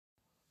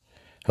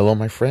Hello,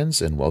 my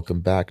friends, and welcome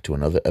back to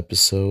another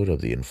episode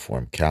of The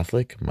Informed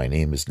Catholic. My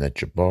name is Ned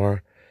Jabbar.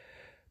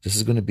 This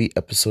is going to be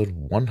episode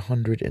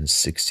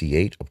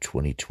 168 of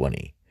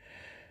 2020.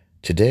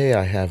 Today,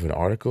 I have an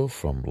article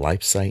from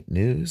LifeSite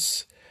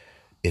News.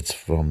 It's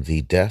from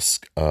the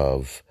desk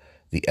of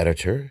the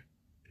editor,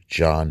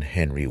 John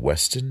Henry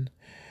Weston,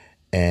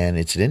 and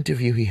it's an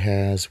interview he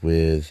has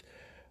with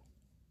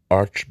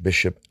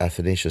Archbishop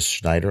Athanasius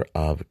Schneider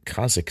of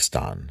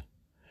Kazakhstan.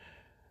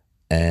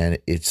 And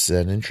it's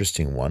an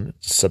interesting one.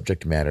 The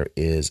subject matter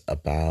is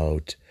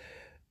about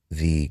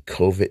the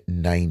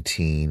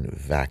COVID-19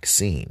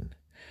 vaccine.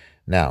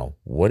 Now,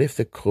 what if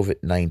the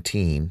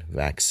COVID-19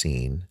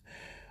 vaccine,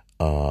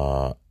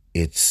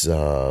 it's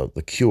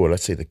the cure,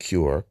 let's say the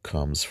cure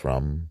comes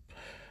from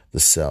the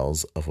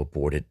cells of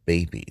aborted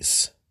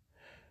babies.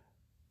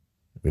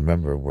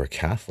 Remember, we're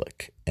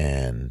Catholic,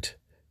 and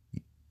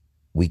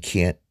we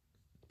can't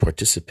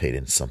participate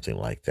in something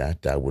like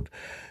that. That would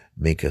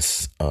make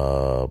us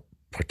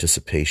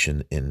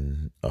participation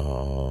in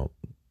the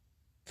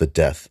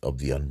death of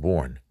the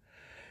unborn.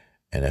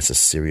 And that's a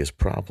serious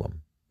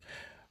problem.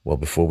 Well,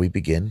 before we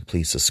begin,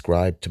 please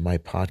subscribe to my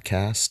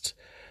podcast.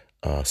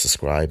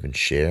 Subscribe and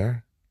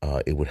share.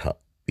 It would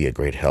be a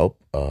great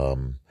help.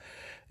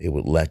 It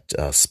would let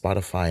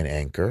Spotify and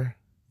Anchor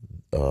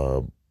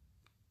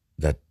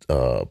that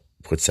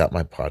puts out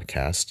my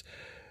podcast,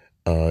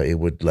 it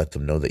would let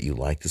them know that you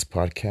like this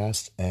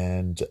podcast.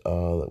 And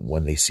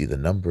when they see the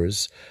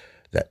numbers,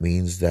 that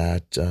means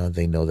that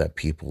they know that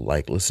people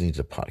like listening to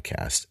the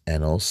podcast.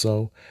 And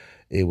also,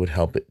 it would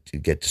help it to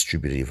get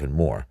distributed even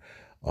more.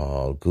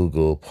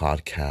 Google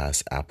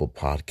Podcasts, Apple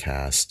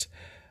Podcasts,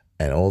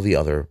 and all the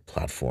other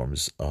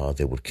platforms,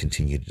 they would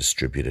continue to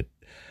distribute it.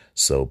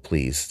 So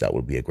please, that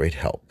would be a great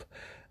help.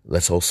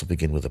 Let's also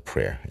begin with a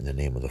prayer. In the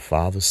name of the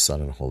Father,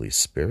 Son, and Holy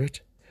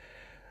Spirit.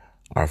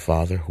 Our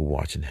Father, who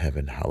art in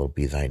heaven, hallowed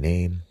be thy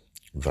name.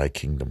 Thy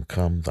kingdom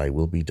come, thy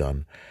will be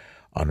done,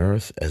 on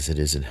earth as it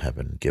is in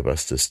heaven. Give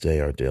us this day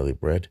our daily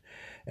bread,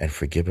 and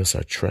forgive us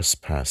our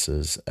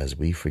trespasses as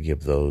we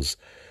forgive those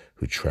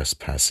who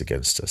trespass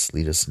against us.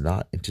 Lead us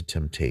not into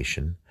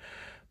temptation,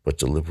 but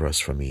deliver us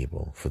from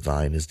evil. For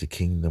thine is the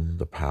kingdom,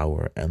 the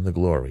power, and the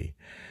glory,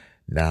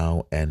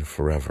 now and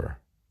forever.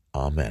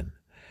 Amen.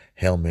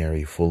 Hail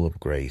Mary, full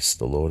of grace,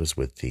 the Lord is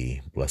with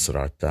thee. Blessed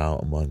art thou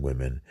among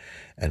women,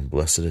 and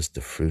blessed is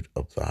the fruit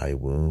of thy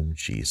womb,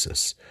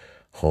 Jesus.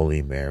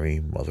 Holy Mary,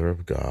 Mother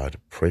of God,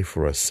 pray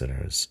for us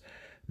sinners,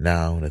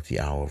 now and at the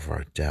hour of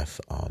our death.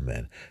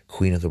 Amen.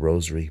 Queen of the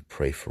Rosary,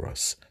 pray for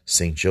us.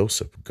 Saint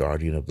Joseph,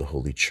 guardian of the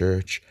Holy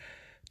Church,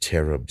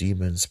 terror of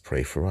demons,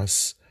 pray for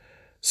us.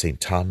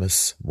 Saint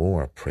Thomas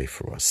More, pray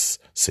for us.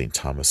 Saint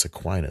Thomas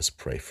Aquinas,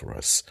 pray for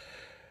us.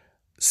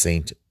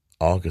 Saint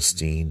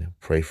Augustine,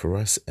 pray for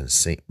us. And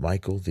Saint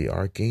Michael the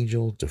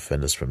Archangel,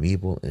 defend us from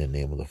evil. In the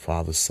name of the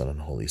Father, Son,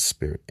 and Holy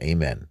Spirit.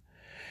 Amen.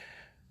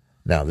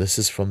 Now, this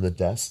is from the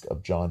desk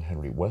of John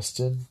Henry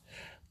Weston.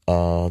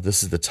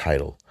 This is the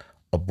title: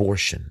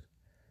 Abortion,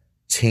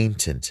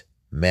 Tainted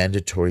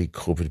Mandatory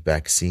COVID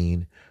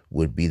Vaccine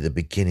Would Be the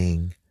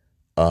Beginning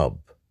of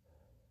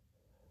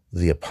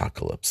the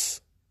Apocalypse.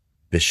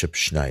 Bishop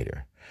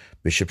Schneider.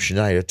 Bishop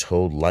Schneider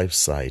told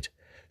LifeSite,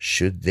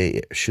 should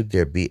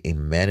there be a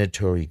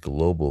mandatory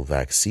global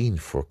vaccine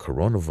for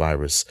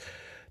coronavirus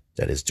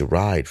that is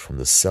derived from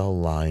the cell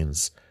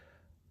lines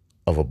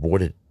of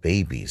aborted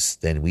babies,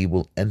 then we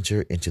will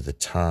enter into the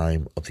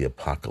time of the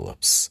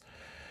apocalypse.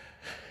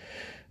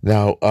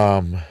 Now,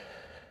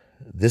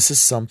 this is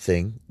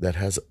something that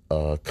has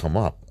come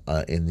up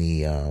in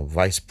the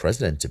vice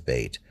president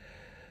debate.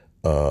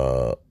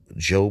 Joe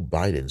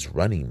Biden's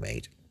running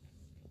mate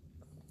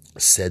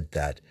said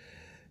that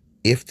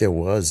if there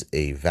was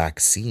a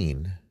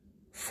vaccine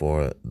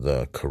for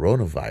the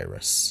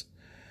coronavirus,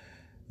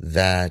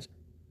 that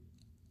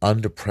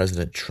under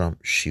President Trump,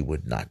 she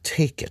would not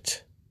take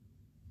it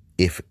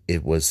if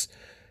it was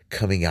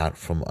coming out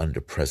from under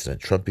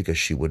President Trump, because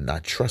she would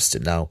not trust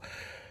it. Now,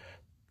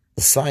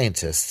 the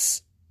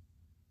scientists,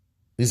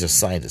 these are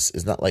scientists.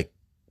 It's not like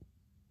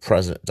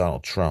President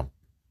Donald Trump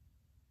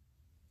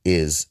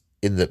is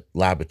in the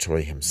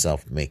laboratory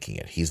himself making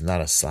it. He's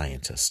not a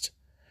scientist.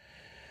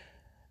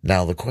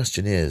 Now, the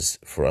question is,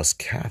 for us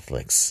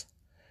Catholics,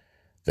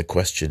 the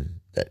question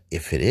that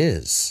if it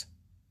is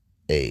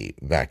a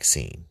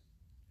vaccine,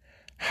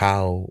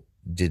 how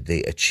did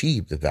they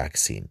achieve the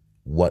vaccine?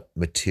 What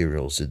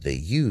materials did they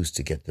use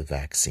to get the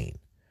vaccine,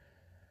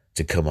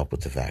 to come up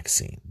with the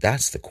vaccine?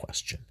 That's the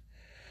question.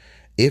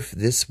 If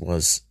this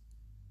was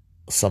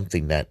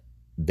something that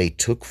they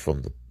took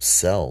from the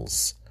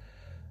cells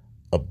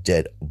of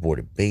dead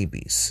aborted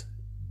babies,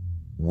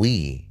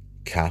 we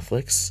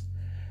Catholics,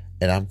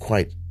 and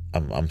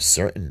I'm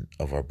certain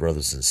of our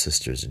brothers and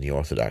sisters in the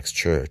Orthodox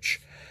Church,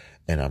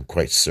 and I'm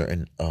quite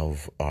certain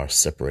of our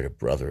separated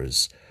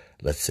brothers,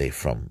 let's say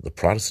from the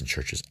Protestant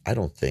churches, I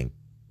don't think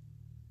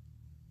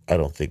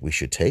we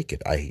should take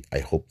it. I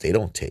hope they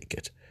don't take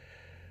it,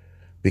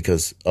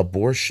 because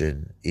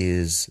abortion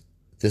is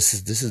this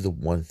is the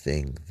one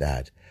thing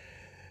that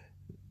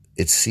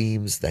it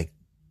seems like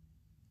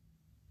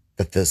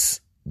that this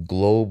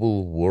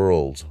global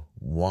world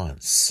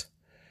wants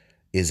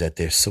is that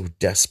they're so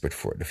desperate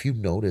for it. If you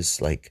notice,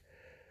 like,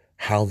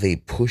 how they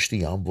push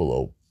the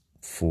envelope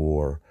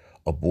for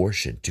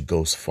abortion to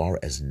go as far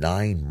as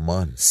 9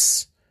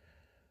 months,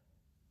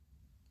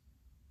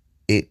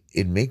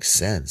 it makes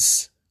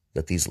sense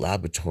that these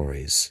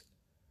laboratories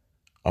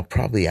are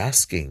probably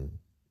asking,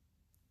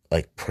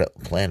 like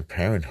Planned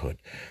Parenthood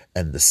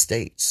and the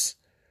states,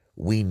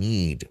 we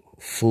need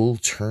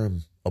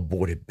full-term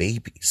aborted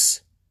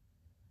babies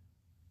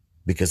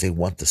because they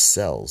want the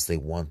cells, they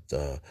want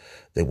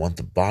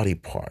the body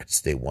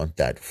parts, they want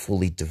that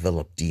fully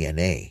developed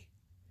DNA.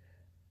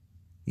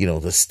 You know,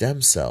 the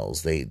stem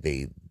cells,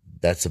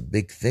 that's a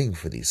big thing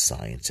for these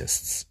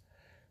scientists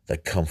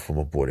that come from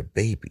aborted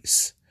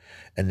babies.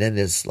 And then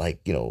there's, like,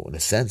 you know, in a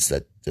sense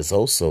that there's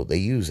also, they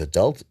use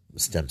adult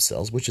stem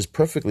cells, which is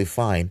perfectly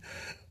fine,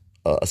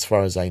 as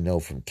far as I know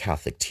from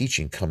Catholic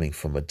teaching coming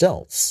from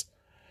adults.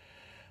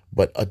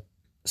 But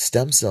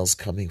stem cells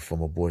coming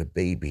from aborted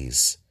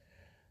babies,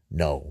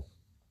 no.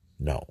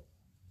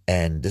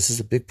 And this is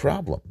a big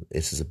problem.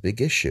 This is a big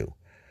issue.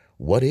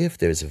 What if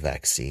there's a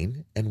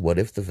vaccine, and what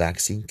if the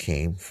vaccine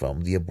came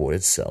from the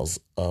aborted cells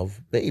of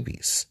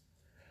babies?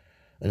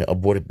 And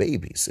aborted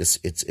babies,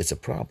 it's a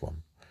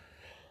problem.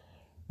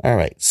 All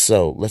right,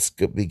 so let's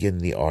begin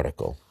the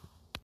article.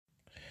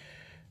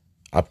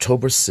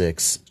 October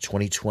 6,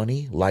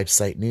 2020,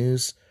 LifeSite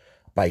News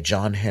by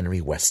John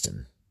Henry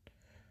Weston.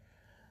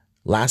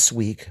 Last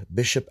week,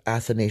 Bishop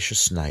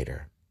Athanasius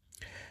Schneider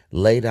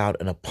laid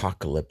out an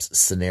apocalypse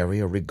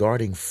scenario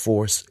regarding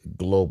forced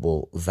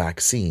global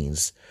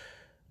vaccines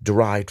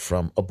derived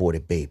from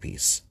aborted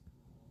babies.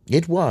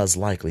 It was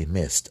likely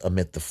missed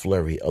amid the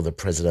flurry of the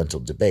presidential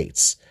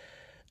debates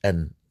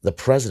and the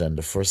president and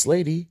the first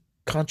lady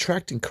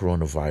contracting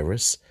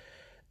coronavirus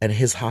and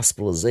his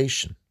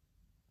hospitalization.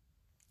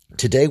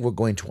 Today we're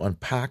going to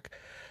unpack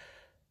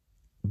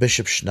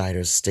Bishop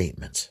Schneider's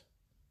statement.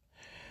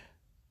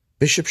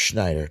 Bishop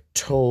Schneider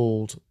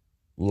told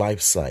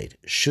LifeSite,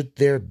 should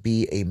there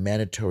be a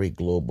mandatory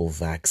global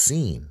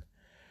vaccine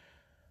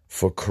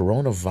for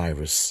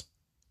coronavirus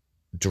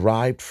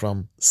derived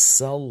from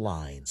cell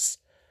lines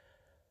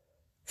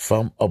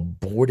from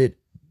aborted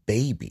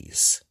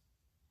babies,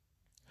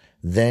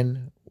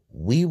 then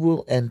we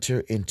will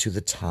enter into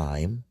the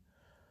time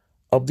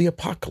of the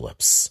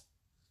apocalypse.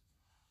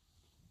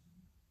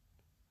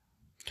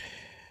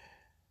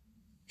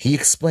 He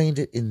explained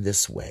it in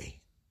this way.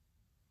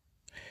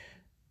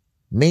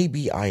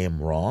 Maybe I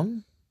am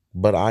wrong,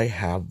 but I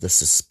have the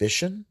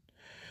suspicion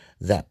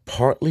that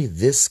partly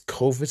this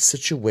COVID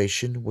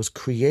situation was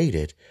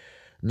created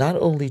not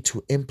only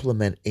to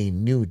implement a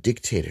new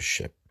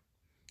dictatorship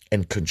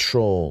and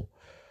control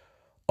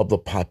of the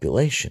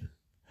population,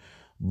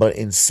 but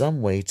in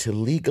some way to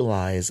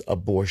legalize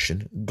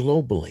abortion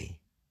globally.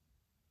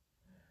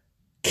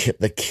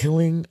 The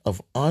killing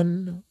of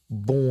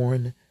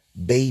unborn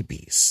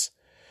babies,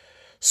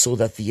 so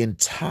that the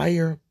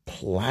entire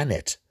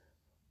planet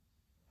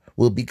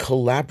will be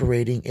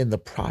collaborating in the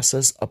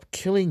process of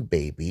killing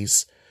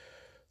babies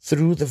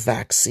through the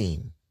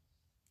vaccine,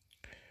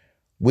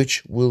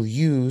 which will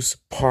use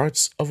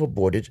parts of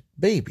aborted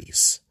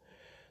babies.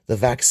 The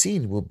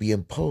vaccine will be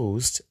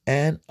imposed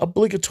and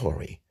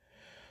obligatory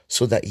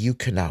so that you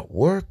cannot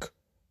work,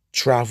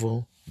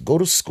 travel, go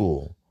to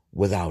school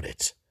without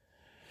it.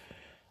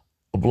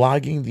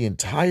 Obliging the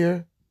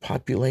entire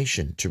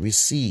population to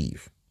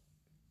receive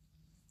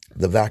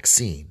the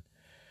vaccine.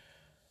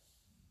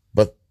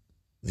 But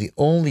the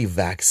only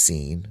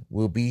vaccine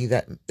will be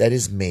that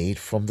is made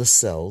from the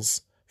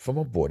cells from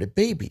aborted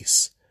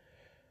babies.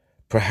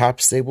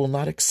 Perhaps they will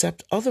not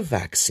accept other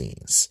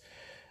vaccines,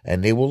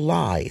 and they will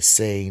lie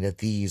saying that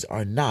these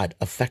are not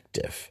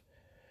effective.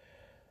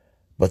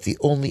 But the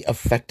only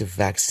effective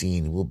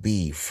vaccine will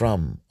be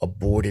from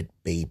aborted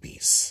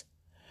babies.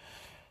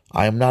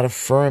 I am not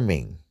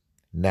affirming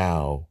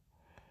now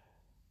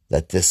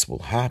that this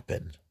will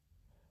happen,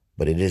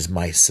 but it is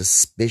my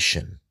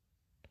suspicion.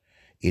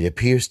 It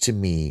appears to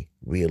me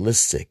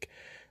realistic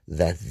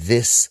that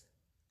this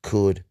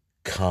could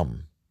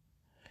come.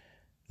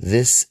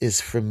 This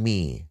is for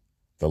me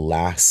the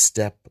last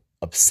step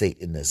of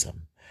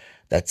Satanism,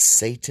 that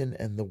Satan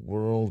and the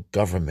world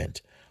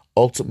government,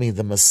 ultimately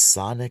the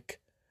Masonic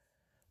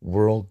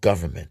world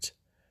government,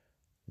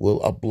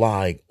 will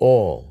oblige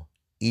all,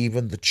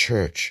 even the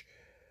church,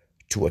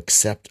 to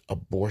accept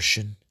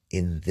abortion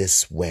in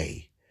this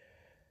way.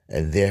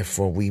 And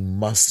therefore we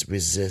must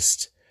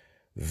resist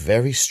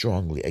very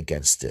strongly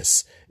against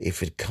this.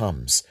 If it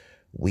comes,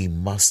 we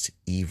must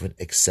even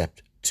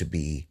accept to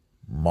be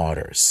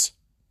martyrs.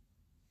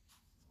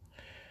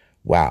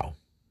 Wow.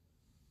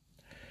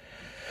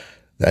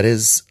 That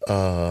is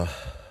a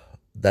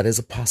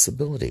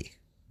possibility.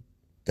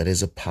 That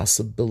is a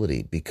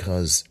possibility,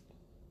 because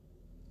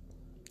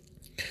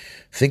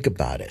think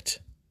about it.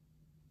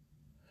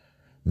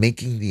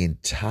 Making the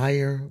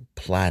entire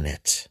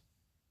planet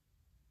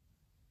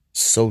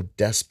so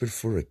desperate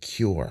for a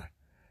cure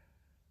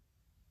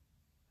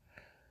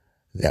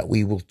that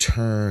we will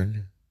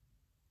turn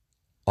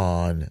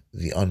on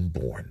the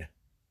unborn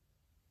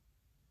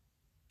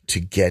to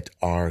get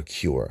our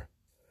cure.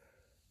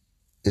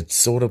 It's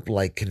sort of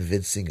like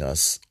convincing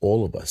us,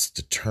 all of us,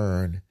 to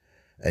turn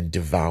and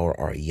devour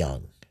our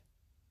young.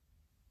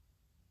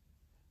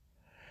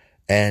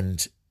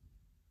 And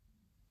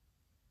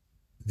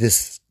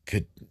this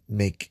could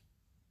make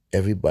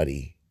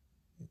everybody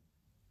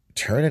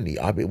turn on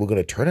we're going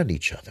to turn on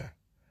each other.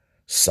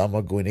 Some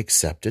are going to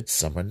accept it,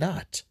 some are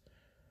not.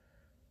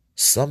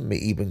 Some may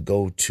even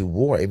go to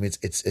war. I mean,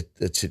 it's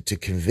to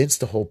convince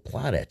the whole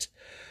planet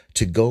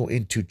to go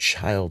into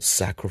child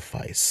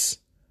sacrifice.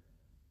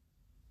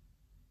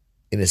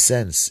 In a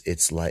sense,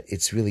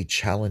 it's really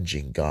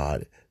challenging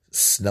God,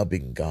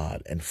 snubbing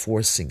God, and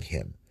forcing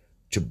him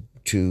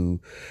to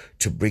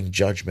bring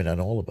judgment on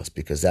all of us,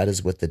 because that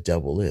is what the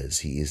devil is.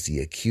 He is the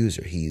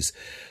accuser. He's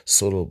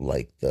sort of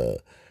like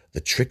the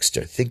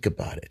trickster. Think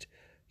about it.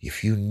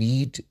 If you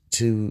need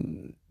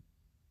to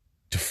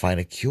find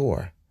a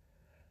cure,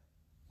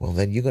 well,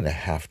 then you're going to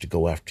have to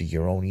go after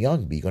your own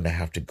young. But you're going to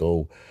have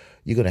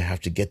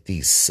to get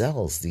these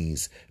cells,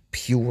 these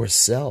pure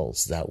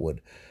cells that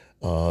would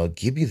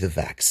give you the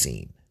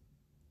vaccine.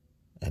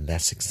 And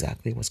that's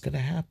exactly what's going to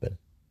happen.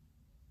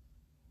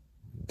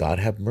 God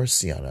have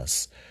mercy on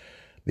us,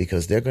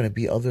 because there are going to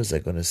be others that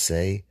are going to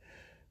say,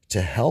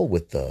 to hell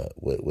with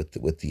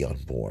the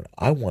unborn.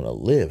 I want to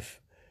live.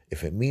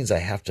 If it means I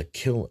have to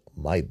kill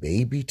my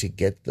baby to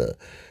get the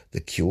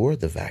cure,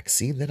 the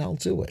vaccine, then I'll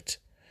do it.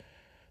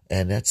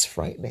 And that's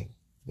frightening.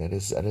 That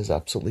is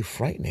absolutely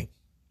frightening.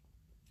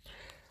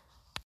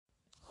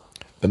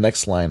 The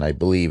next line, I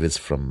believe, is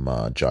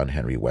from John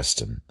Henry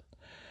Weston.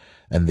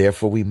 And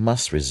therefore we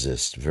must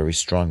resist very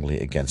strongly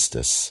against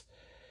this.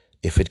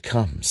 If it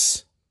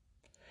comes,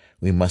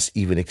 we must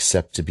even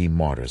accept to be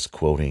martyrs,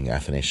 quoting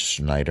Athanasius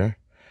Schneider.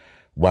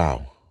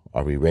 Wow,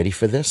 are we ready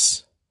for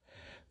this?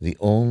 The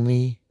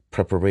only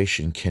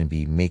preparation can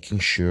be making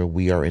sure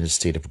we are in a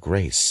state of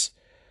grace,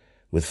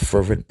 with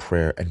fervent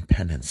prayer and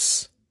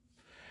penance.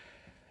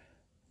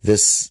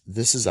 This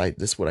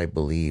is what I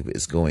believe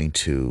is going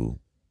to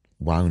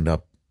wound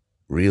up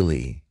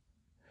really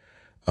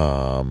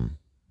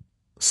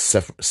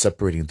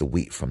separating the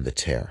wheat from the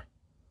tare,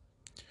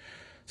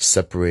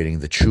 separating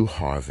the true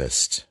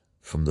harvest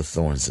from the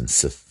thorns and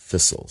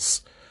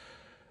thistles,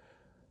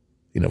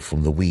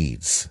 from the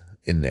weeds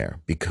in there,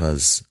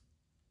 because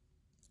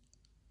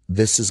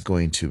this is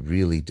going to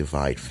really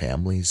divide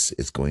families.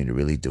 It's going to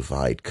really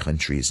divide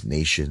countries,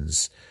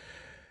 nations.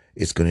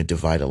 It's going to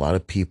divide a lot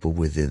of people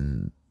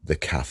within the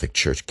Catholic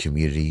Church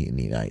community in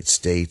the United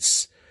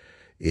States,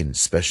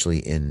 especially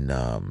in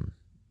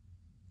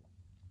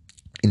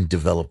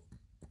developed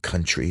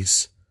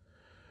countries,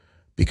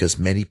 because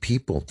many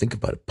people, think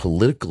about it,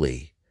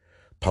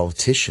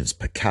 politicians,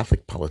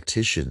 Catholic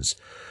politicians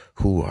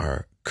who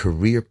are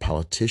career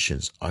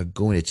politicians, are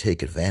going to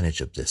take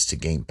advantage of this to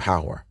gain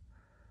power.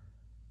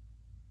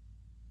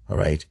 All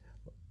right,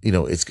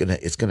 it's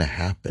gonna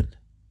happen,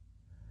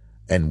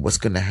 and what's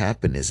gonna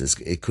happen is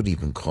it could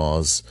even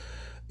cause,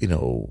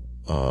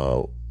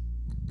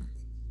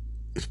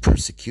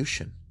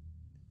 persecution.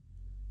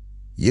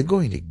 You're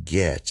going to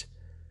get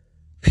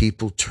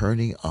people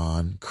turning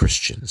on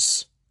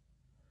Christians.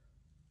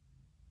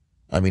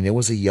 I mean, there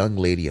was a young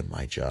lady at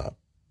my job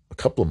a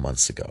couple of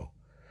months ago,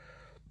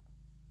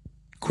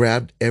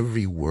 grabbed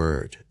every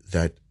word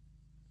that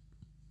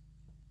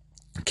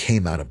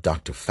came out of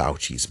Dr.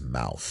 Fauci's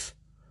mouth.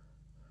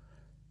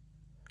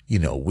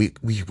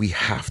 We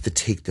have to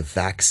take the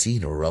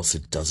vaccine or else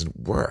it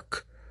doesn't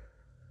work.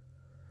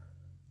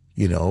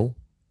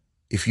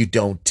 If you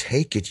don't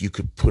take it, you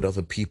could put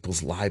other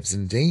people's lives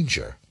in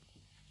danger.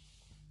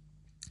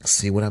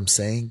 See what I'm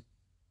saying?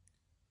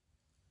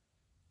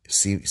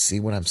 See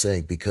what I'm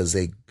saying? Because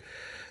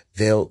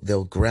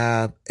they'll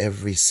grab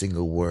every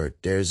single word.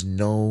 There's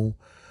no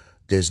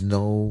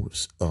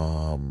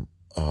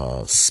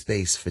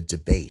space for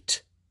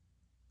debate.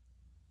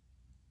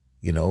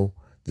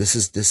 This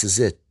is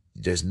it.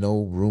 There's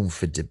no room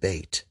for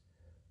debate.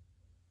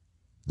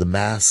 The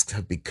masks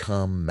have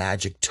become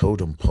magic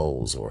totem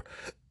poles, or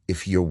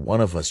if you're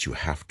one of us, you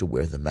have to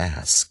wear the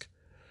mask.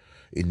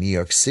 In New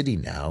York City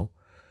now,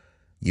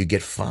 you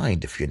get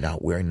fined if you're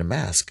not wearing the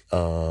mask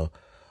on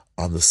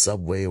the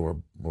subway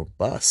or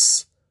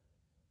bus.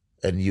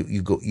 And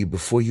you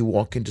before you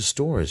walk into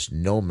stores,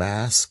 no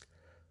mask,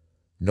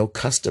 no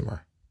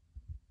customer.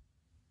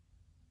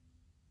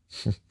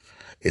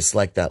 It's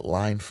like that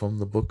line from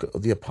the book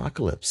of the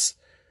Apocalypse.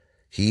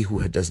 He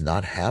who does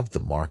not have the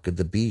mark of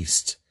the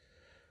beast,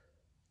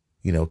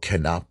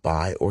 cannot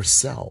buy or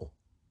sell.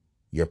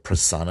 You're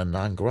persona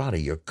non grata.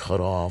 You're cut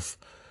off,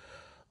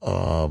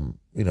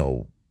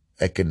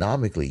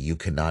 economically. You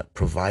cannot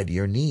provide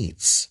your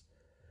needs.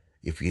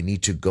 If you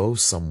need to go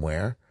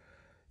somewhere,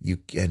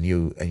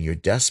 you're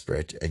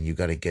desperate and you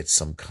got to get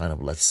some kind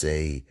of, let's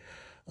say,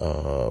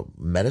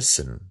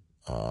 medicine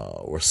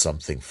or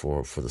something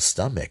for the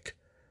stomach,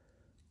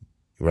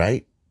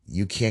 right?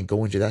 You can't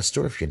go into that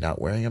store if you're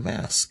not wearing a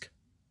mask.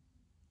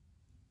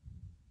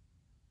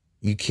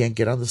 You can't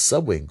get on the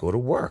subway and go to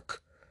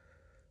work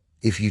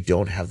If you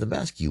don't have the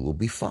mask, you will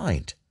be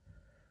fined.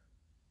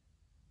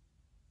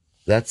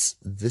 This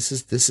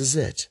is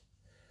it.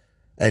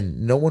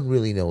 And no one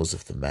really knows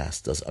if the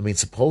mask does. I mean,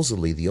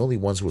 supposedly the only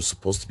ones who are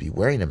supposed to be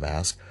wearing a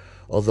mask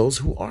are those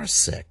who are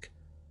sick.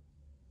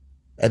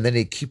 And then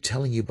they keep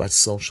telling you about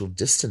social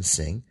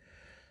distancing.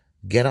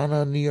 Get on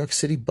a New York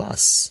City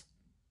bus.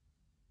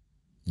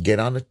 Get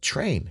on a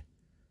train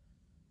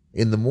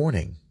in the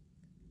morning.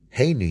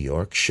 Hey, New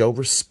York, show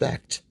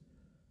respect.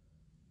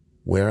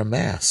 Wear a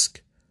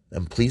mask.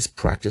 And please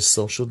practice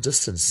social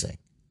distancing,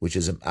 which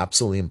is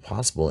absolutely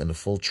impossible in a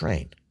full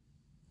train.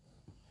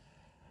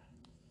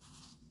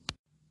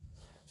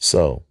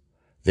 So,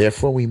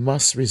 therefore, we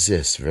must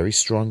resist very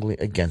strongly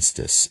against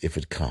this if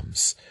it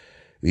comes.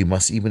 We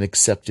must even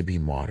accept to be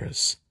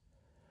martyrs.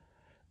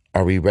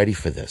 Are we ready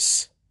for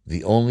this?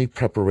 The only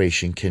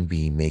preparation can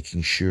be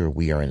making sure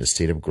we are in a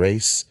state of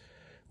grace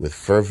with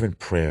fervent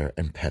prayer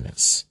and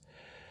penance.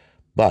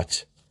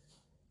 But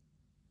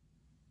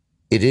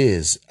it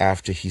is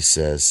after he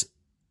says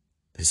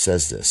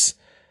this,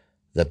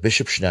 that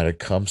Bishop Schneider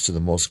comes to the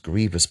most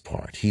grievous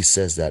part. He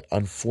says that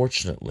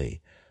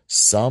unfortunately,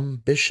 some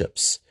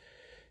bishops,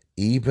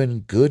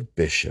 even good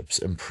bishops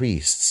and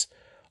priests,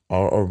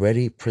 are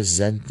already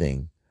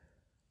presenting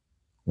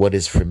what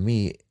is for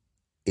me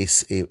a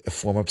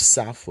form of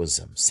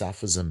Sapphism.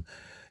 Sapphism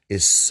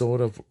is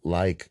sort of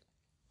like,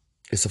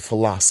 it's a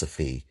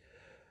philosophy,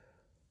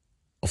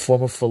 a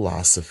form of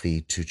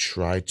philosophy to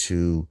try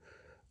to,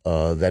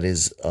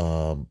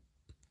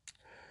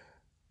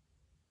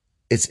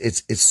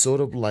 it's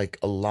sort of like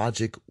a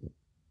logic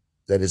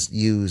that is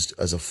used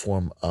as a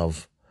form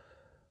of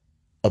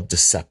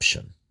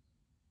deception.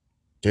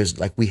 There's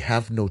like, we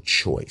have no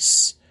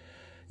choice.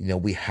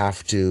 We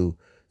have to,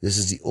 this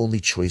is the only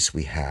choice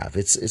we have.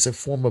 It's a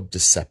form of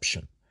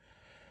deception.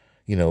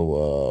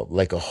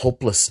 Like a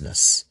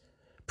hopelessness,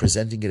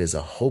 presenting it as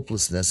a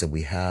hopelessness and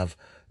we have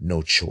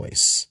no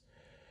choice.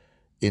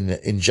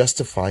 In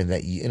justifying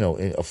that, in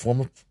a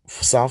form of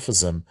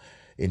sophism,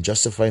 in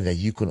justifying that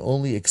you can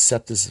only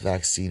accept this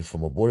vaccine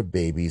from aborted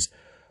babies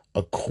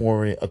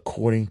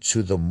according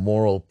to the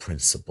moral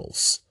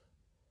principles.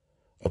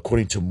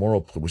 According to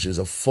which is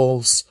a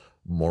false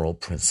moral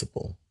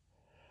principle.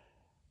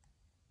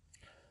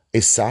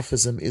 A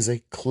sophism is a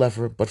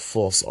clever but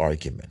false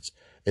argument,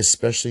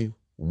 especially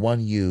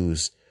one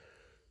used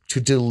to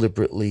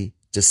deliberately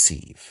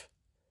deceive.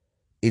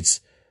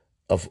 It's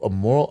a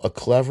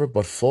clever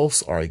but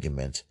false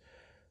argument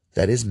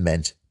that is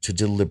meant to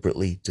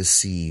deliberately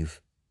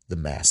deceive the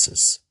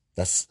masses.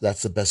 That's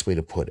the best way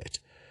to put it.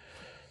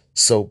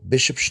 So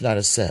Bishop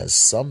Schneider says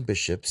some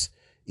bishops,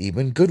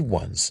 even good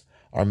ones,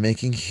 are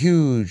making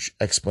huge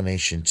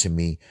explanation to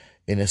me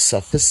in a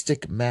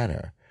sophistic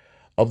manner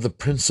of the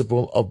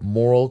principle of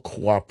moral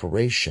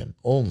cooperation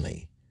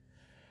only,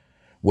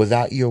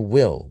 without your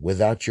will,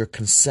 without your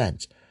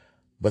consent.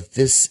 But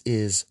this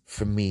is,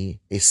 for me,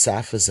 a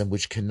sophism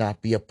which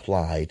cannot be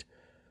applied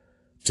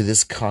to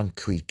this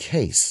concrete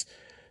case,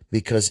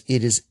 because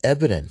it is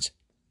evident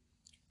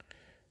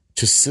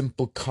to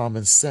simple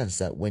common sense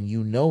that when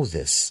you know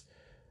this,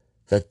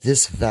 that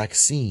this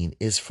vaccine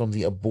is from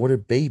the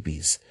aborted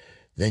babies,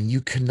 then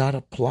you cannot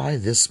apply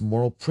this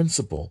moral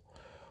principle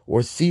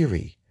or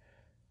theory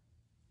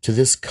to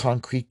this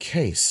concrete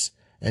case.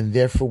 And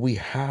therefore we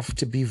have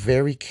to be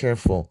very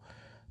careful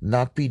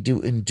not be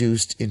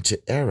induced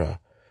into error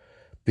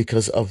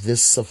because of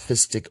this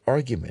sophistic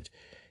argument,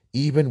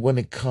 even when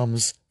it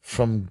comes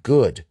from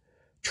good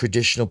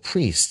traditional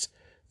priests.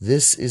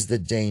 This is the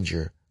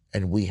danger,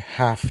 and we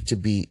have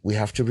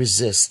to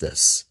resist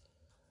this.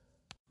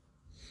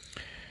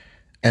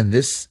 And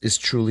this is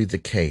truly the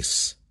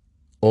case.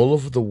 All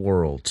over the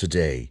world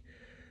today,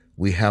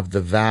 we have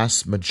the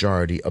vast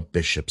majority of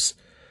bishops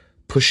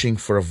pushing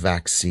for a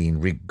vaccine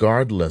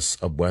regardless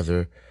of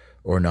whether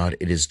or not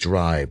it is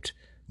derived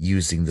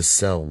using the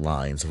cell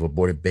lines of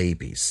aborted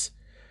babies.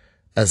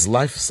 As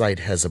LifeSite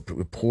has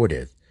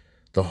reported,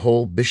 the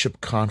whole Bishop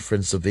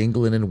Conference of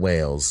England and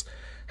Wales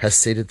has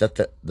stated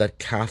that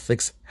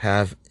Catholics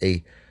have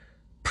a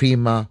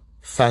prima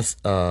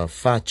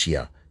facie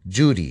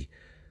duty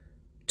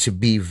to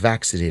be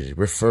vaccinated,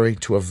 referring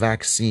to a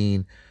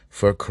vaccine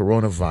for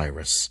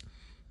coronavirus.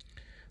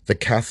 The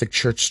Catholic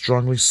Church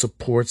strongly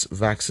supports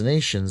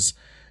vaccinations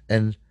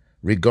and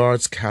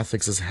regards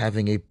Catholics as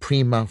having a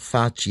prima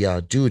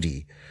facie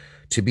duty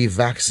to be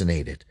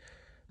vaccinated,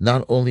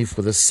 not only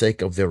for the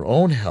sake of their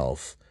own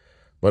health,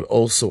 but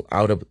also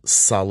out of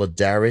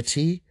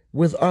solidarity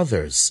with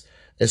others,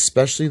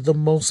 especially the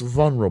most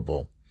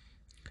vulnerable.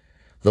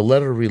 The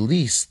letter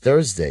released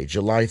Thursday,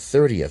 July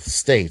 30th,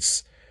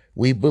 states,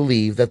 "We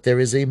believe that there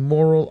is a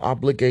moral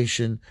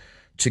obligation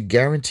to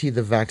guarantee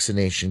the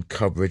vaccination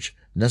coverage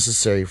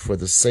necessary for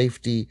the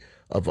safety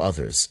of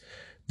others.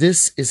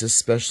 This is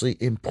especially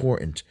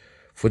important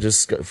for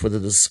the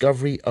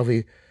discovery of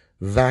a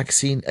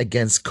vaccine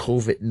against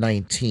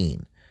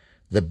COVID-19.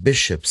 The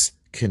bishops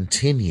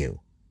continue.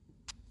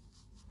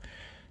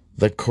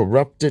 The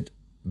corrupted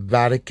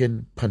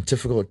Vatican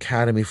Pontifical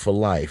Academy for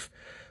Life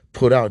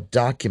put out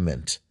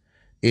document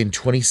in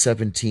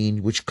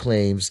 2017, which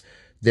claims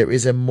there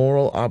is a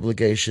moral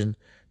obligation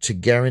to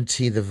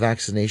guarantee the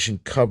vaccination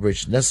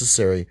coverage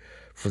necessary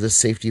for the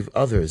safety of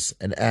others,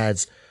 and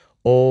adds,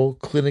 all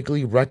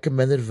clinically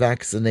recommended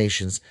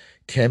vaccinations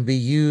can be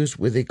used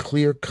with a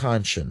clear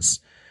conscience,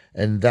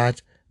 and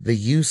that the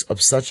use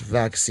of such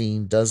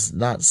vaccine does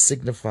not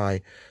signify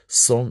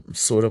some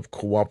sort of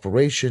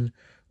cooperation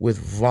with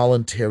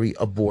voluntary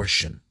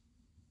abortion.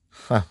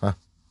 I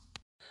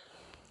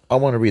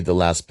want to read the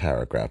last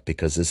paragraph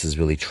because this is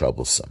really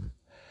troublesome.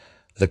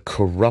 The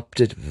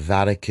corrupted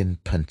Vatican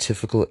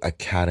Pontifical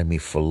Academy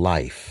for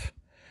Life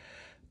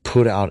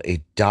put out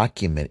a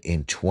document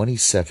in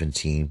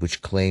 2017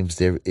 which claims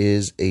there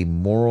is a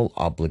moral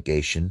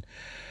obligation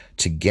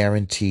to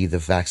guarantee the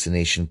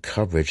vaccination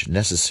coverage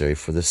necessary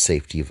for the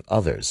safety of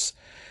others,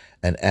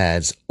 and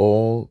adds,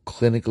 all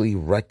clinically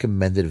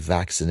recommended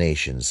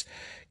vaccinations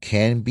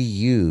can be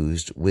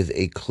used with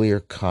a clear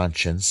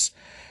conscience,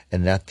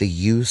 and that the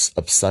use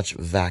of such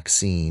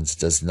vaccines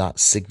does not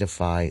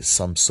signify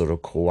some sort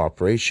of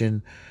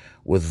cooperation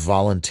with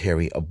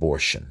voluntary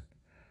abortion.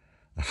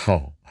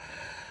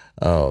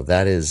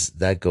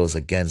 That goes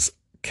against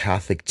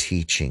Catholic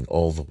teaching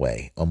all the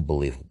way.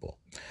 Unbelievable.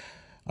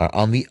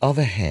 On the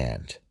other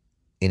hand,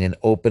 in an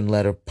open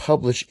letter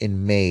published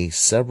in May,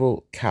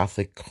 several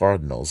Catholic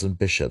cardinals and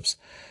bishops,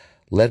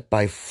 led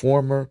by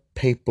former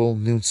papal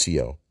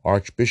nuncio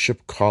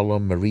Archbishop Carlo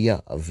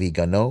Maria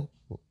Vigano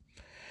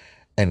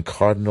and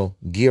Cardinal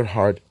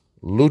Gerhard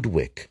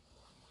Ludwig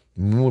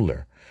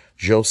Müller,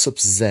 Joseph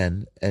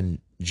Zen, and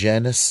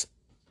Janice,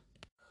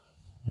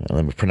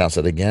 let me pronounce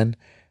it again,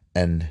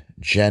 and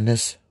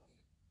Janice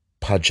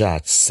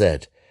Pajat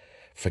said,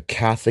 for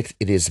Catholics,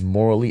 it is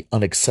morally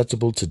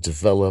unacceptable to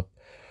develop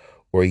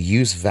or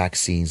use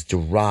vaccines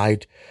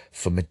derived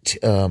from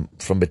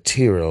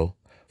material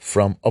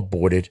from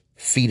aborted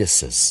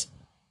fetuses.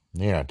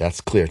 Yeah,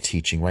 that's clear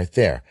teaching right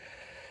there.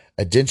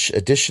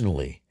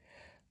 Additionally,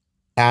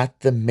 at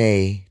the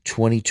May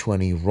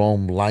 2020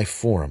 Rome Life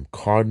Forum,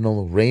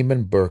 Cardinal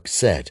Raymond Burke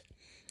said,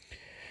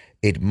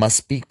 it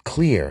must be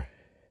clear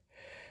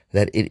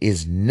that it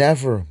is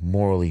never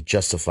morally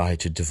justified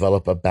to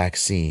develop a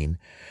vaccine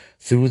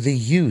through the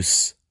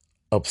use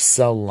of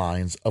cell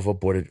lines of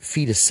aborted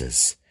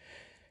fetuses.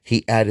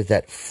 He added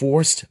that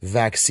forced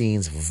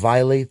vaccines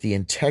violate the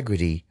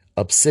integrity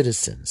of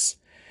citizens.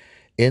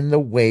 In the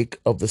wake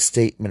of the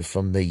statement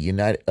from the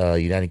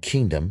United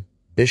Kingdom,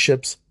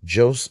 Bishops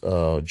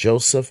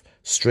Joseph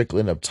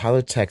Strickland of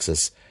Tyler,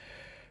 Texas,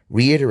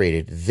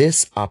 reiterated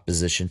this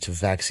opposition to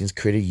vaccines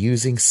created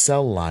using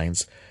cell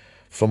lines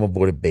from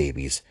aborted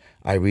babies.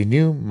 I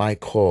renew my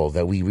call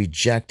that we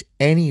reject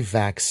any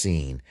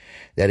vaccine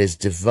that is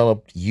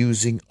developed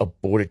using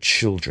aborted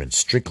children,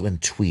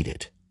 Strickland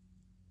tweeted.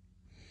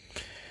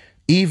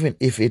 Even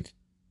if it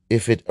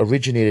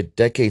originated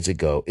decades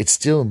ago, it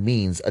still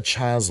means a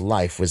child's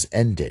life was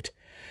ended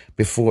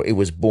before it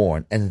was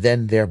born, and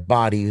then their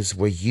bodies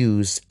were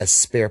used as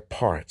spare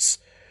parts.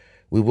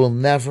 We will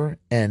never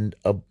end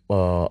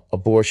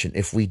abortion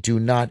if we do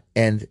not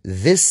end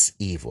this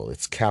evil.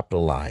 It's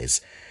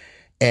capitalized.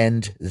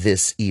 End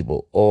this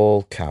evil,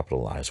 all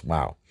capitalized.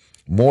 Wow.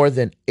 More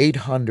than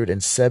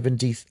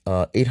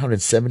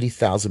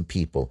 870,000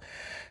 people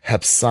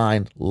have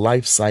signed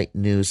LifeSite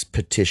News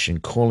petition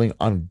calling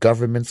on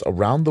governments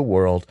around the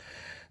world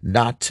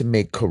not to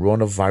make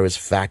coronavirus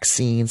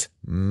vaccines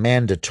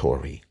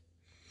mandatory.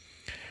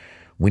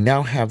 We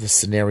now have the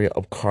scenario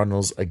of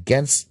cardinals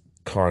against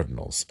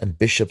cardinals and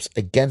bishops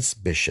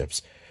against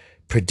bishops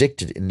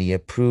predicted in the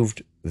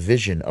approved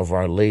vision of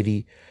Our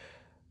Lady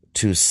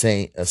to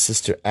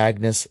Sister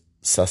Agnes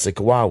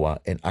Sasakawa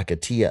in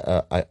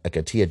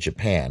Akataya,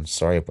 Japan.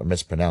 Sorry if I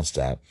mispronounced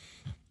that.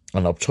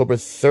 On October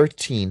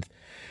 13th,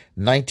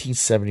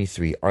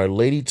 1973, Our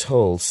Lady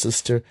told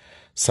Sister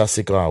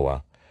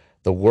Sasakawa,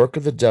 the work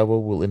of the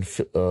devil will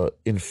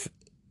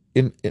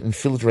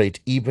infiltrate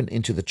even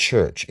in the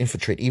church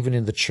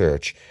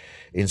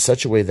in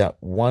such a way that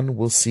one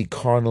will see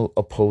cardinal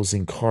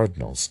opposing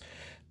cardinals,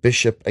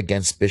 bishop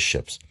against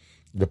bishops.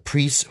 The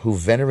priests who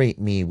venerate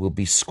me will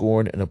be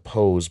scorned and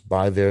opposed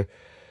by the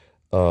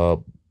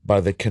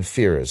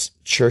conferers,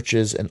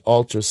 churches and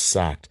altars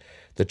sacked.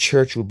 The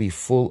church will be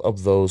full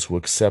of those who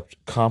accept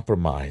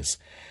compromise,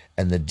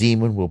 and the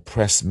demon will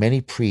press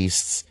many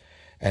priests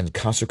and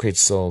consecrate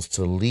souls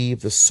to leave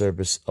the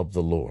service of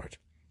the Lord.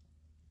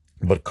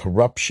 But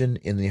corruption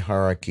in the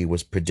hierarchy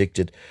was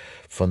predicted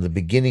from the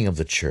beginning of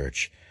the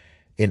church.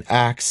 In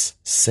Acts,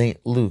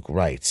 St. Luke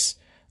writes,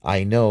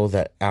 I know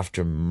that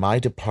after my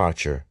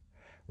departure,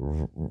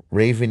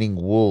 ravening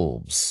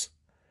wolves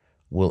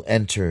will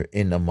enter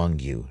in among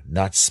you,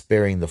 not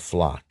sparing the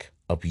flock.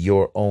 Of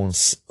your own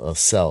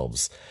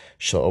selves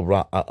shall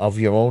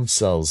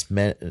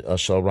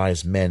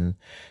arise men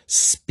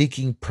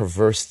speaking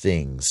perverse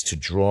things to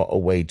draw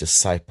away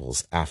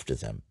disciples after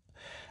them.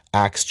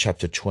 Acts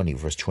chapter 20,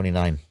 verse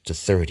 29 to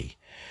 30.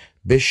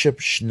 Bishop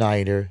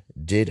Schneider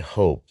did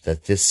hope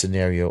that this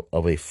scenario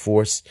of a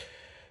forced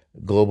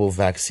global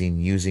vaccine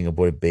using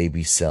aborted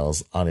baby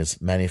cells on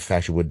its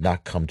manufacture would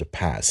not come to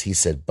pass. He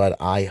said, but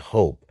I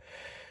hope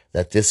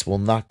that this will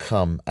not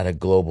come at a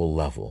global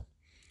level.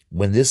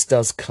 When this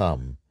does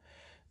come,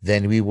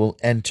 then we will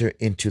enter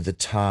into the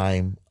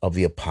time of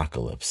the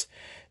apocalypse,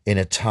 in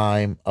a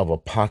time of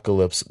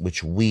apocalypse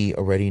which we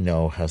already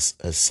know has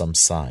some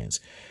signs.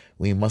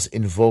 We must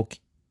invoke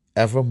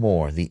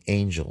evermore the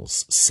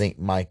angels, Saint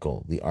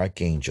Michael, the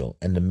archangel,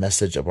 and the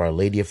message of Our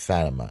Lady of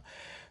Fatima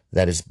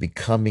that is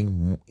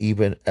becoming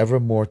even ever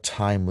more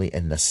timely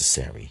and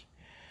necessary.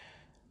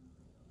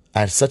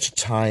 At such a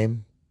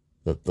time,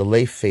 the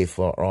lay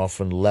faithful are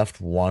often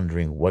left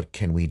wondering, what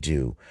can we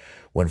do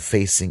when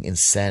facing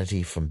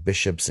insanity from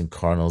bishops and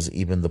cardinals,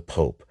 even the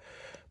Pope?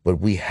 But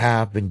we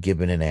have been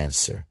given an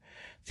answer.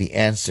 The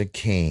answer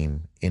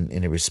came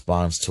in a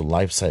response to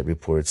LifeSite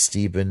reporter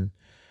Stephen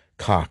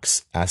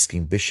Cox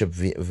asking Bishop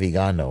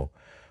Vigano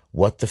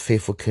what the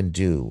faithful can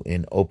do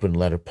in an open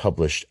letter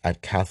published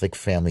at Catholic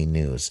Family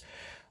News.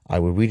 I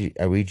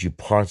read you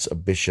parts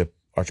of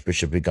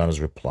Archbishop Vigano's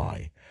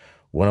reply.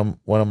 One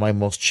of my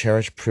most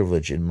cherished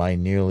privilege in my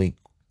nearly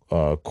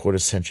quarter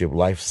century of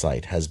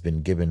LifeSite has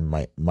been given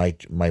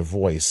my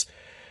voice,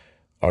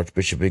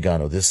 Archbishop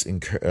Vigano, this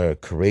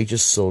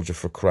courageous soldier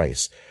for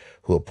Christ,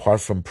 who,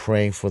 apart from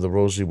praying for the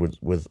rosary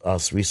with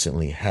us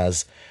recently,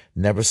 has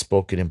never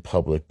spoken in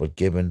public but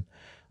given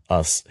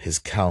us his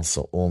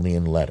counsel only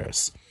in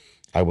letters.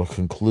 I will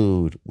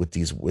conclude with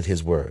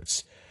his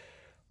words.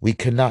 We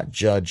cannot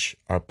judge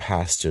our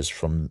pastors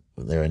from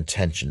their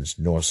intentions,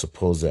 nor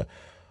suppose that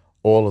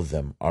all of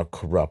them are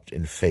corrupt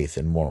in faith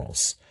and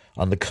morals.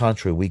 On the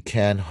contrary, we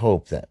can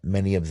hope that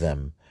many of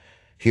them,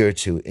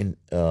 hereto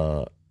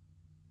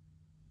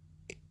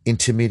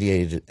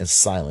intimidated and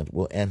silent,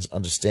 will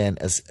understand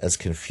as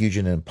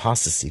confusion and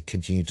apostasy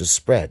continue to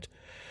spread,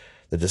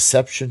 the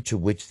deception to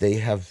which they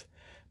have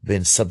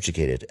been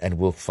subjugated, and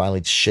will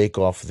finally shake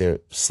off their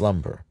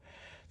slumber.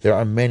 There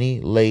are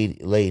many lay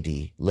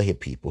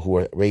people who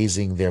are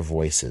raising their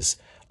voices.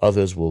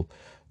 Others will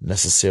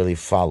necessarily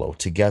follow,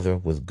 together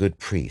with good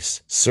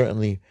priests,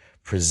 certainly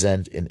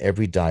present in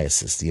every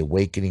diocese, the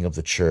awakening of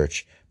the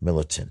church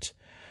militant.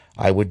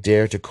 I would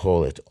dare to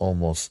call it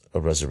almost a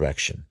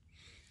resurrection.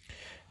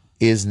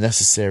 Is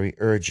necessary,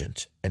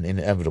 urgent, and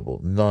inevitable.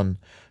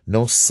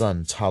 No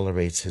son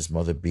tolerates his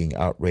mother being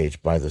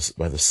outraged by the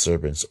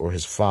servants, or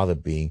his father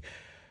being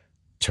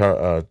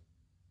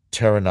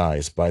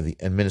tyrannized by the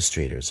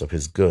administrators of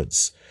his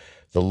goods.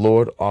 The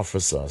Lord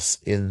offers us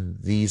in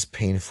these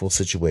painful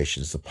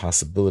situations the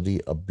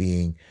possibility of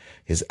being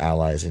his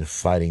allies in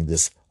fighting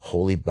this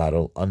holy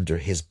battle under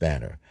his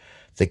banner.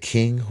 The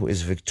King, who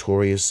is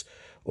victorious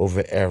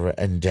over error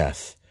and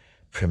death,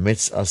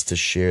 permits us to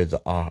share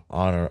the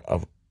honor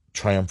of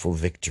triumphal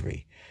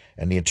victory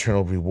and the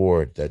eternal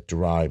reward that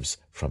derives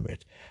from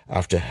it,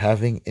 after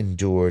having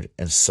endured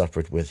and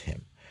suffered with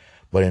him.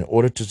 But in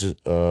order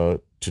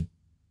to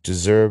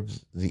deserve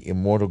the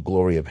immortal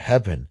glory of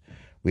heaven,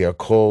 we are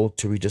called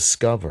to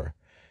rediscover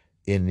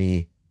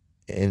in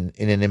an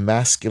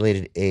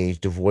emasculated age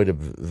devoid of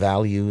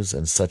values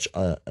and such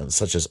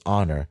as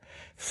honor,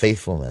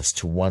 faithfulness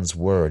to one's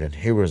word, and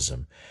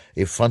heroism,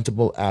 a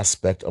fundamental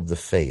aspect of the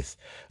faith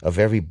of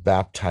every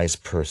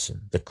baptized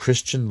person. The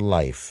Christian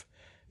life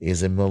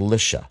is a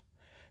militia,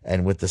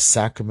 and with the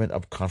sacrament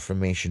of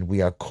confirmation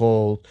we are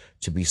called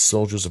to be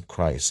soldiers of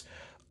Christ,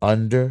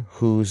 under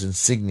whose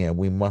insignia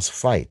we must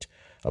fight.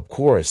 Of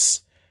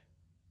course,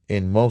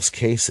 in most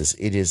cases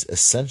it is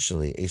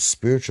essentially a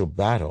spiritual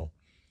battle,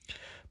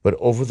 but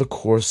over the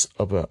course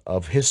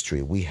of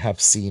history we have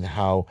seen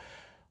how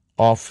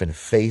often,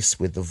 faced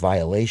with the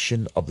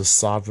violation of the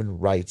sovereign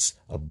rights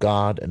of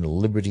God and the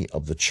liberty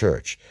of the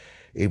Church,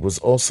 it was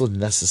also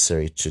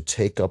necessary to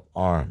take up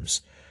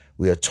arms.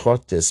 We are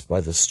taught this by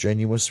the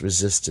strenuous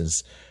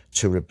resistance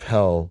to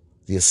repel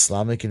the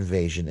Islamic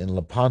invasion in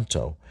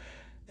Lepanto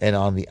and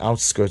on the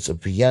outskirts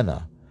of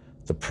Vienna,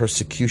 the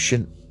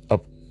persecution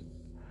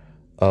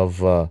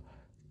of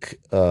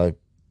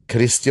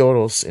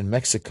Cristianos in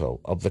Mexico,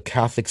 of the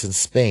Catholics in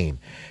Spain,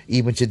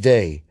 even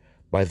today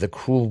by the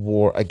cruel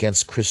war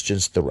against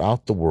Christians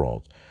throughout the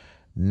world.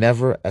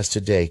 Never as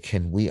today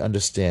can we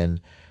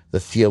understand the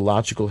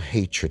theological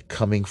hatred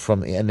coming from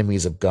the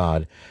enemies of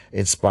God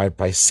inspired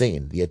by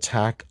Satan, the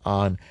attack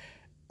on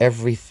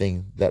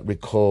everything that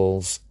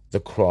recalls the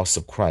cross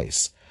of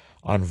Christ,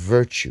 on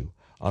virtue,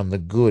 on the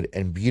good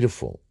and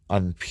beautiful,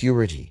 on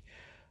purity,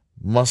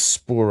 must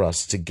spur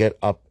us to get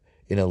up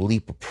in a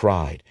leap of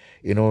pride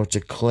in order to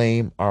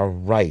claim our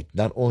right,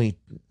 not only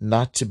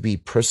not to be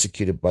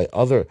persecuted by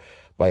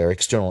our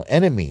external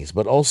enemies,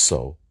 but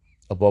also,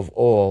 above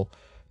all,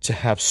 to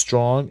have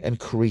strong and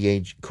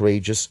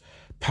courageous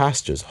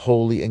pastors,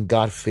 holy and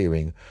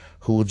God-fearing,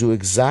 who will do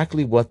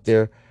exactly what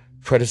their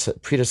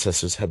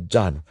predecessors have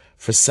done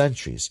for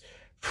centuries: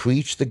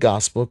 preach the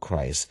gospel of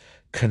Christ,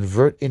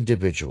 convert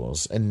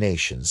individuals and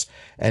nations,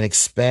 and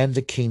expand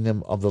the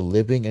kingdom of the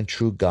living and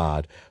true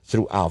God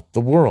throughout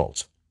the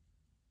world.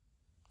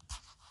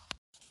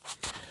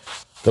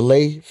 The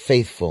lay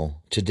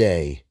faithful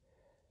today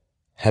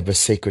have a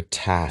sacred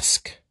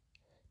task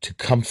to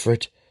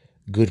comfort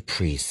good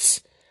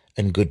priests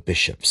and good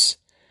bishops,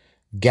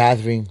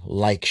 gathering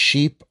like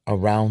sheep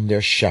around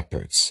their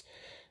shepherds.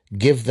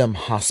 Give them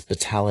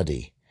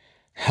hospitality,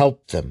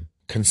 help them,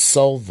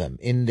 console them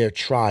in their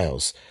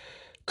trials,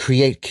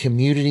 create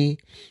community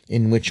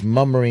in which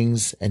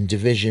murmurings and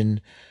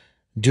division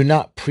do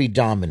not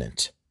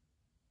predominate,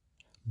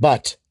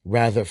 but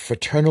rather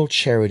fraternal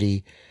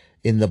charity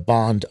in the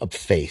bond of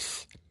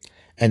faith.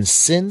 And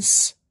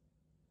since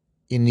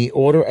in the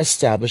order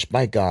established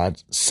by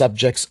God,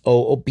 subjects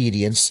owe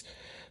obedience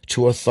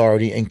to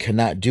authority and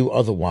cannot do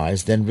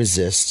otherwise than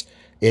resist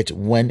it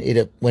when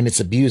it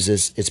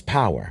abuses its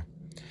power,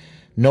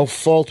 no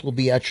fault will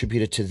be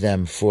attributed to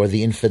them for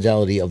the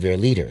infidelity of their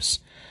leaders,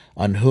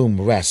 on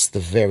whom rests the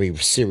very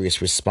serious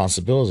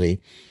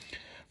responsibility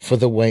for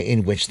the way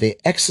in which they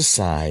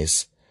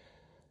exercise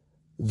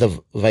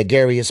the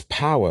vigorous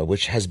power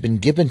which has been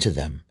given to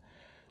them.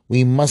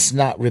 We must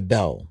not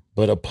rebel,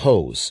 but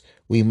oppose.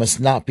 We must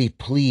not be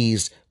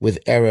pleased with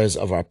errors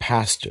of our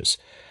pastors,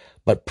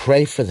 but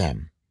pray for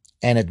them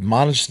and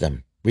admonish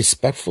them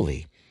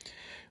respectfully.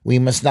 We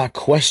must not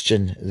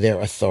question their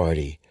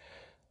authority,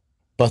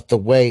 but the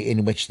way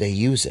in which they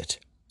use it.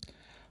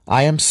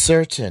 I am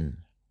certain,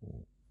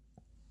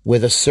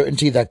 with a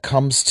certainty that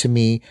comes to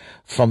me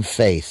from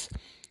faith,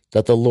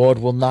 that the Lord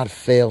will not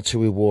fail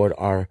to reward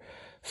our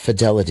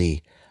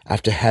fidelity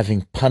after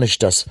having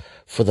punished us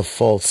for the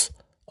faults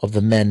of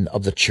the men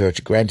of the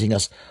church, granting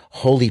us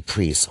holy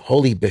priests,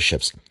 holy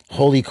bishops,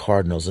 holy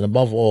cardinals, and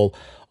above all,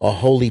 a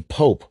holy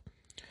pope.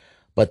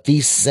 But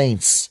these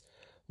saints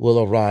will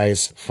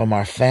arise from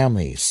our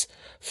families,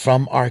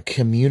 from our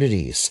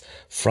communities,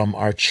 from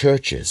our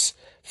churches,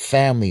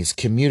 families,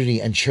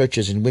 community, and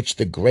churches in which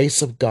the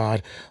grace of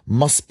God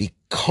must be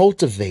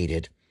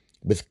cultivated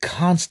with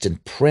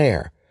constant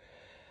prayer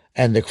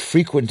and the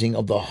frequenting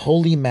of the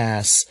Holy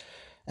Mass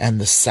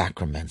and the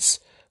sacraments,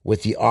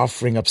 with the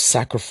offering of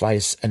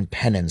sacrifice and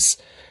penance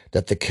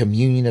that the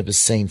communion of the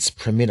saints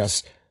permit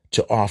us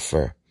to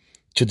offer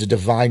to the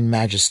divine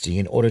majesty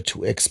in order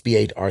to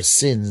expiate our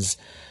sins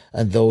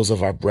and those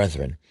of our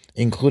brethren,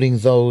 including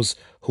those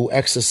who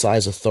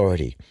exercise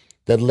authority.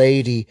 The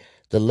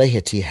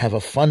laity have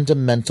a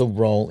fundamental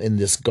role in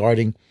this,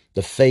 guarding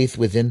the faith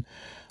within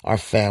our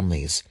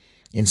families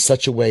in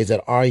such a way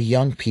that our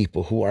young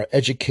people who are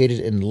educated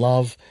in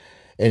love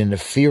and in the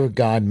fear of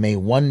God may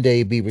one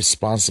day be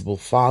responsible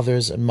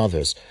fathers and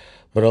mothers,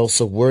 but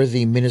also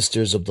worthy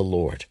ministers of the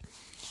Lord,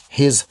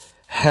 his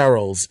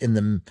heralds in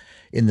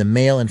the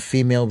male and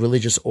female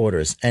religious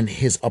orders, and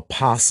his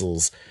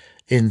apostles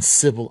in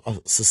civil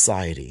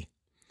society.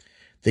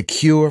 The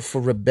cure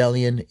for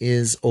rebellion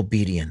is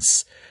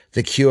obedience.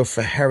 The cure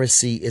for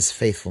heresy is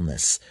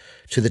faithfulness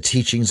to the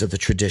teachings of the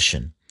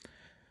tradition.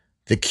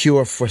 The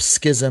cure for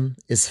schism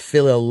is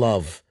filial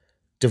love,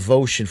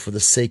 devotion for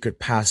the sacred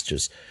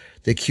pastors.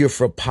 The cure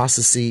for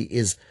apostasy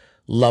is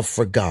love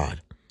for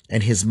God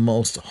and his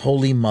most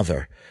holy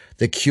mother.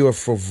 The cure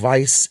for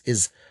vice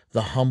is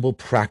the humble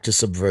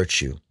practice of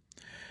virtue.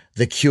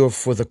 The cure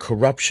for the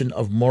corruption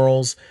of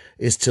morals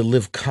is to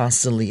live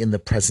constantly in the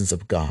presence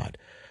of God.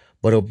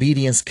 But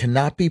obedience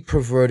cannot be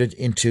perverted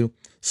into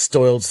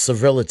stolid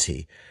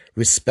servility.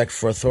 Respect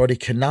for authority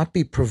cannot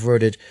be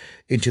perverted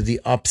into the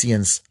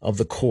opulence of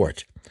the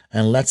court.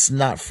 And let's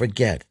not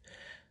forget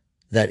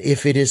that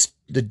if it is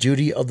the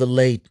duty of the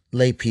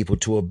lay people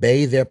to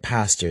obey their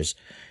pastors,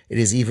 it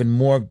is even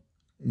more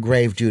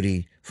grave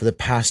duty for the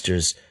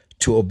pastors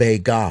to obey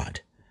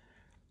God.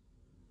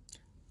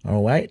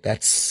 All right,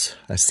 that's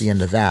the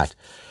end of that.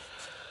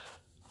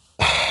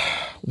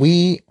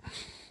 We're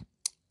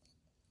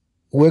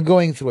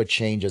going through a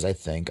changes, I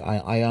think.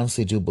 I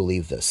honestly do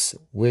believe this.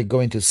 We're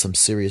going through some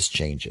serious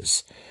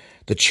changes.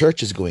 The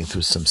church is going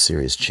through some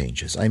serious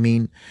changes. I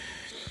mean,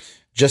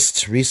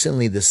 just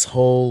recently, this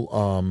whole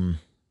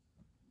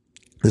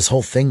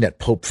thing that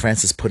Pope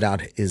Francis put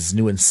out, his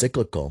new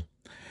encyclical,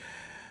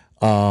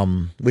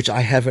 which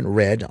I haven't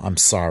read. I'm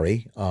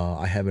sorry.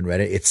 I haven't read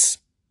it.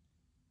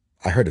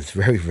 I heard it's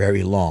very,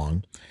 very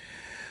long.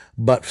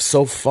 But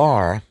so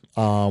far,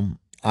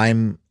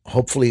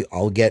 hopefully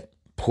I'll get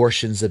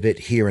portions of it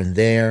here and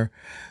there.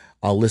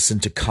 I'll listen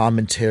to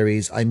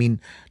commentaries. I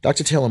mean,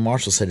 Dr. Taylor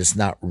Marshall said it's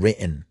not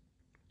written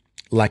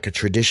like a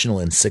traditional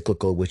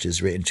encyclical, which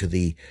is written to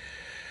the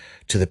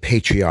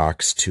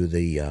patriarchs, to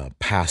the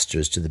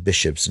pastors, to the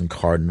bishops and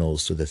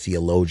cardinals, to the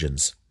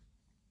theologians.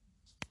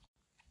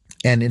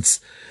 And it's,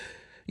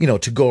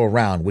 to go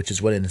around, which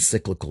is what an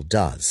encyclical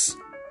does.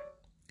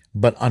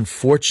 But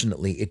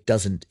unfortunately, it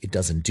doesn't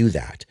do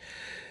that.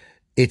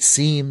 It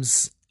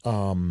seems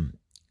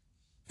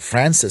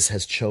Francis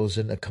has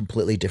chosen a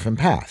completely different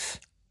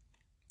path.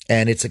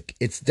 And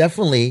it's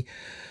definitely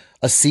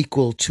a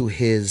sequel to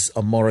his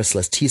Amoris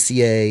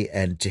Laetitia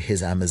and to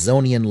his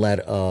Amazonian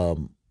letter.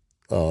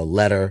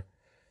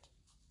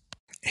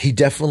 He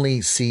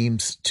definitely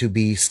seems to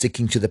be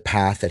sticking to the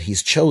path that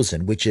he's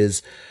chosen, which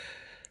is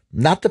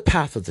not the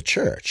path of the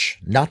church,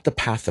 not the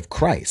path of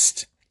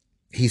Christ.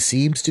 He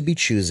seems to be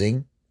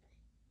choosing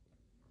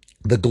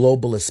the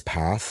globalist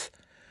path,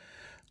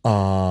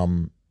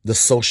 the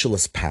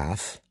socialist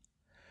path,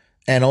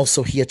 and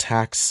also he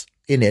attacks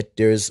in it.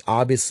 There's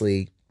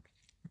obviously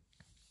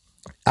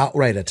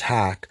outright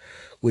attack,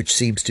 which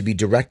seems to be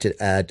directed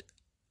at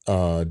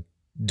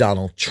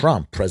Donald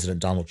Trump, President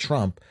Donald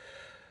Trump,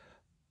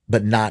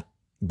 but not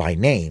by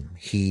name.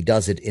 He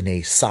does it in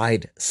a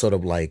side, sort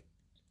of like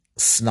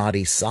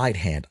snotty side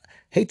hand.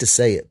 Hate to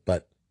say it,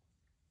 but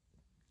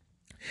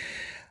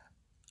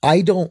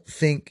I don't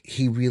think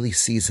he really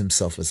sees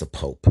himself as a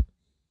pope.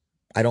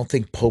 I don't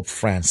think Pope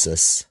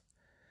Francis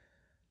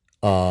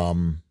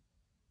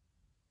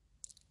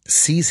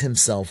sees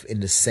himself in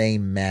the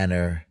same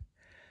manner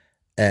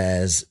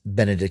as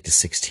Benedict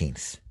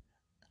XVI.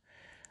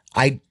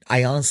 I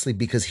honestly,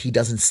 because he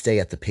doesn't stay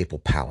at the papal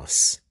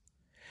palace.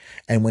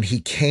 And when he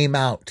came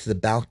out to the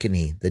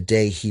balcony the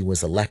day he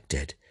was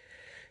elected,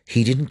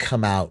 he didn't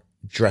come out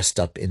dressed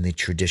up in the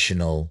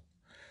traditional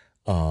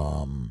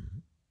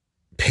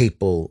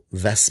papal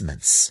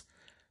vestments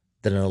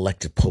that an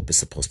elected pope is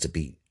supposed to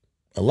be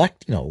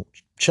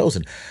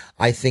chosen.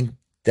 I think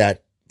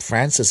that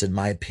Francis, in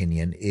my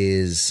opinion,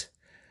 is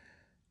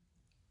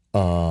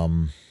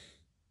the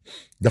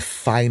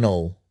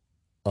final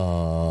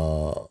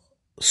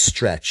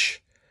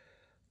stretch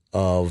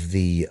of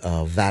the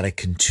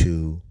Vatican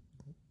II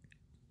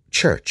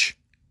church,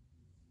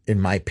 in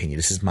my opinion.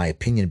 This is my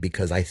opinion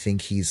because I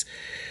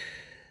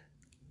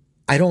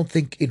don't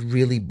think it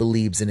really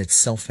believes in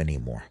itself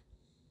anymore.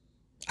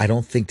 I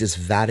don't think this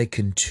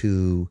Vatican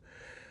II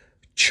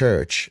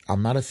church,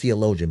 I'm not a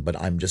theologian,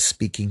 but I'm just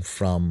speaking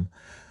from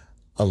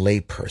a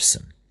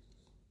layperson.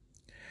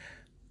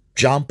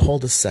 John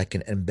Paul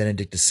II and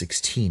Benedict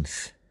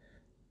XVI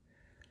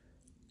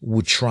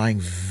were trying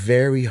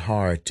very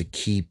hard to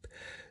keep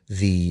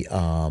the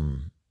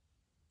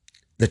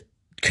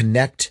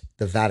connect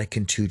the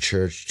Vatican II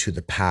church to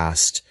the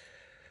past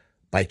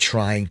by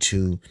trying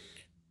to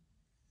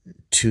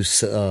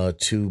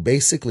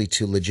basically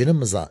to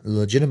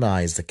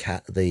legitimize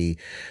the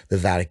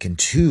Vatican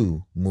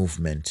II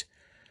movement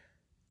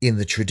in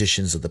the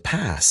traditions of the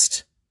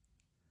past.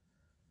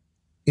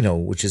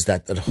 Which is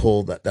that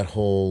whole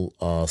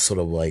sort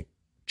of like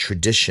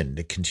tradition,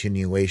 the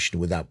continuation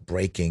without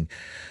breaking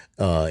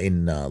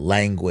in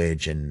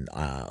language and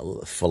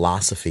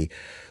philosophy,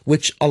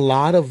 which a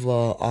lot of,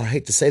 I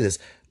hate to say this,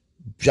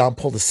 John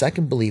Paul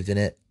II believed in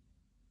it,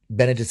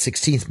 Benedict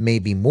XVI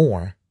maybe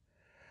more,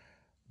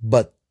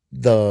 but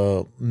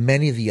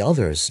many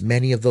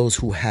of those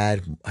who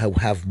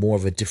have more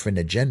of a different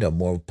agenda,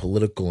 more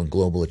political and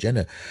global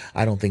agenda,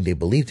 I don't think they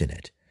believed in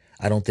it.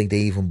 I don't think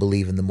they even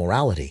believe in the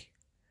morality,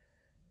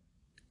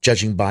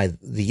 judging by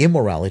the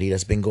immorality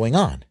that's been going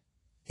on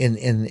in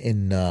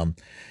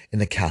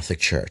the Catholic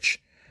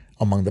Church,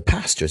 among the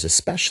pastors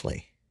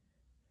especially.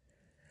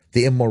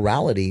 The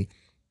immorality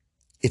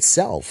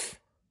itself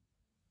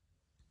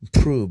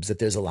proves that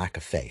there's a lack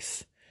of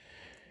faith.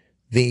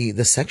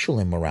 The sexual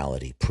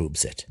immorality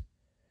proves it.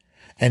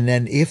 And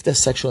then if the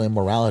sexual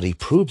immorality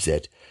proves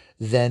it,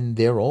 then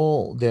their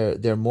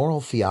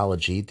moral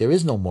theology, there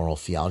is no moral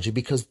theology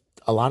because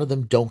a lot of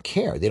them don't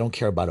care. They don't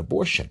care about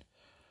abortion.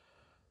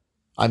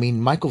 I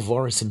mean, Michael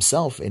Voris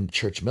himself in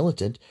Church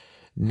Militant,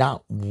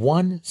 not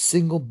one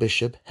single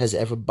bishop has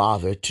ever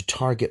bothered to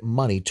target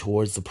money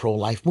towards the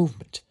pro-life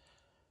movement.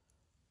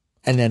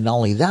 And then not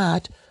only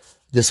that,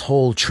 this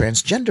whole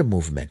transgender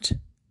movement,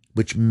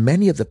 which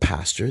many of the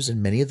pastors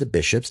and many of the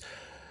bishops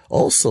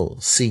also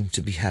seem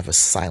to have a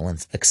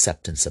silent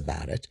acceptance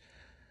about it.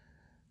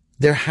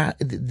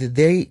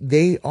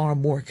 They are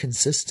more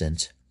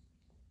consistent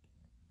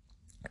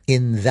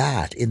in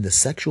the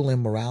sexual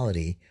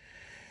immorality.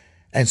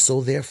 And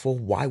so therefore,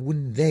 why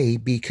wouldn't they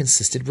be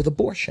consistent with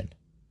abortion?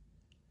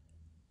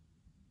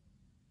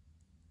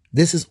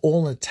 This is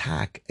all an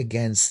attack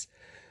against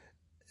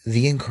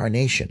the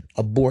incarnation,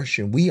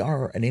 abortion. We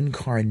are an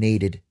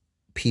incarnated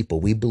people.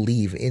 We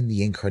believe in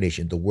the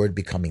incarnation, the word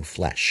becoming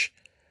flesh.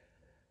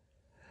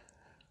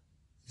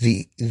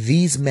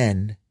 These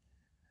men,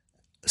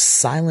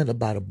 silent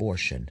about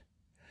abortion.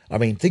 I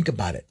mean, think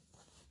about it.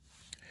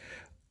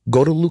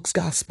 Go to Luke's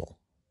gospel.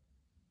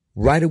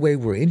 Right away,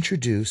 we're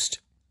introduced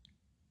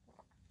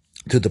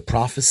to the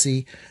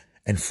prophecy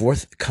and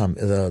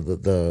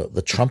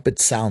the trumpet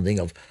sounding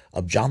of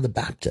John the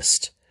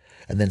Baptist.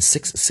 And then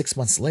six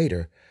months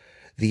later,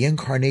 the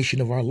incarnation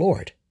of our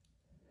Lord.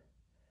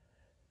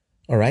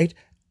 All right?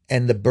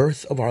 And the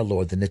birth of our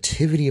Lord, the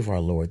nativity of our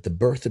Lord, the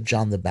birth of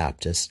John the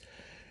Baptist.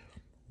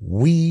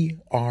 We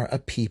are a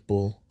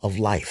people of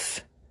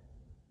life.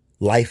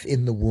 Life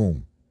in the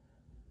womb.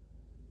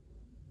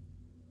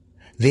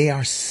 They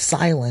are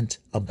silent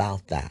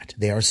about that.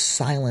 They are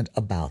silent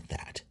about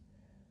that.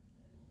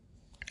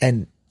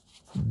 And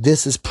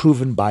this is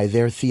proven by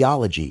their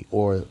theology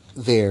or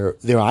their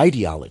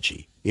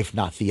ideology, if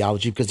not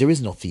theology, because there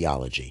is no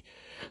theology.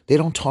 They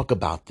don't talk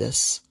about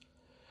this.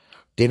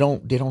 They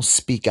don't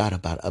speak out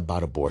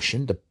about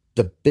abortion.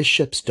 The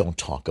bishops don't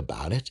talk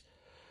about it.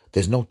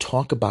 There's no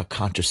talk about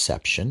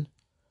contraception.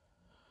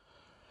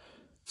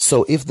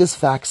 So if this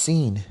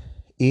vaccine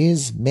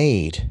is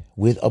made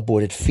with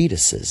aborted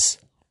fetuses,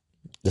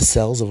 the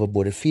cells of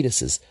aborted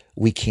fetuses,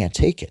 we can't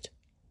take it.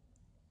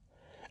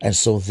 And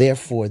so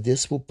therefore,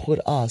 this will put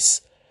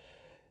us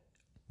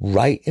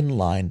right in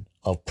line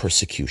of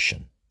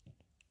persecution,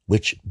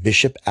 which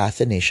Bishop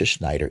Athanasius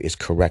Schneider is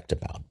correct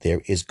about.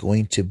 There is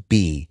going to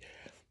be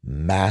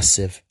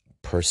massive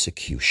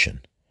persecution.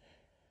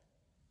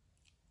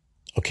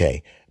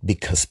 Okay,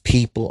 because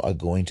people are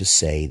going to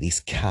say these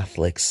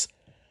Catholics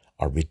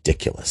are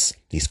ridiculous.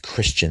 These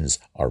Christians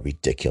are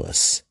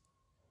ridiculous.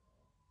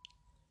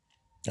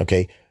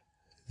 Okay,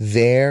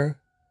 this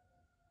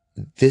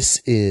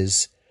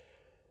is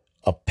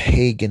a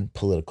pagan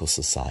political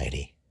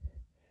society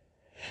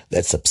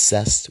that's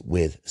obsessed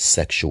with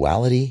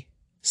sexuality,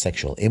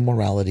 sexual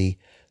immorality,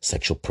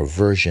 sexual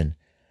perversion,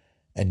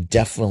 and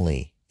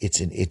definitely it's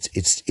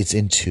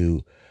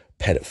into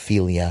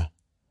pedophilia.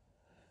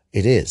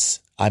 It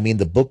is. I mean,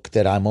 the book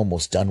that I'm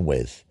almost done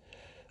with,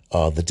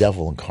 The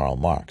Devil and Karl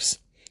Marx.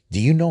 Do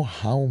you know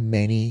how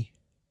many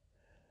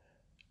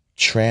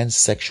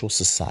transsexual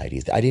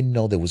societies? I didn't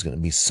know there was going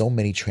to be so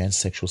many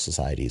transsexual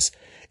societies,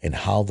 and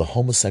how the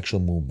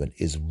homosexual movement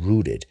is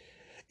rooted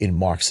in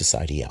Marxist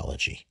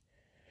ideology,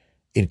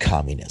 in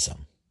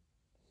communism.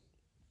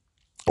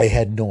 I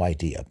had no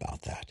idea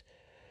about that.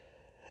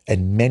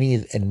 And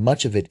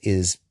much of it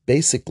is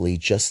basically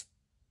just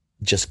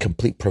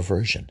complete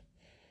perversion.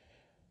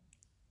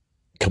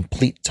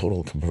 Complete,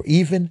 total conversion.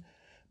 Even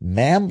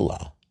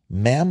Mambla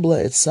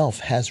itself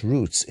has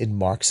roots in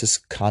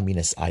Marxist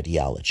communist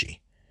ideology,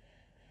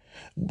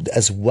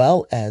 as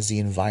well as the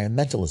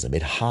environmentalism.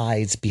 It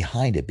hides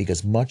behind it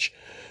because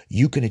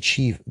you can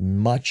achieve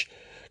much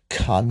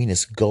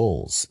communist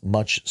goals,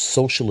 much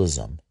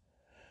socialism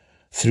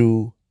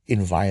through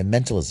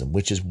environmentalism,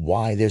 which is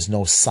why there's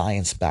no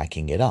science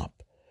backing it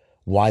up,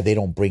 why they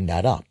don't bring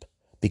that up,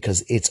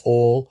 because it's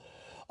all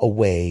a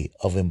way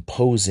of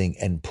imposing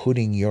and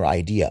putting your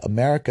idea.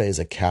 America is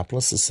a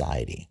capitalist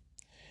society,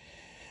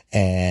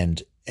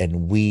 and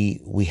we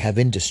have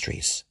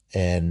industries,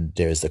 and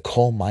there's the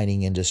coal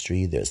mining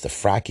industry, there's the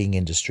fracking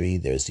industry,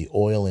 there's the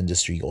oil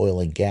industry, oil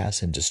and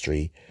gas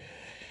industry,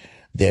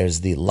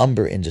 there's the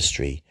lumber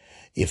industry.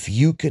 If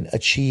you can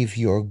achieve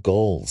your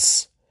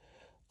goals,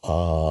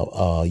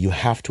 you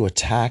have to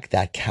attack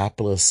that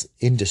capitalist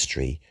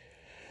industry,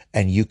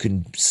 and you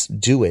can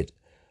do it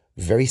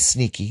very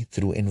sneaky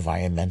through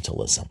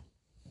environmentalism.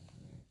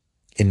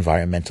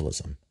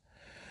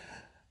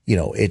 You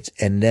know,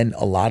 and then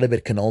a lot of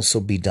it can also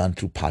be done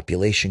through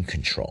population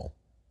control.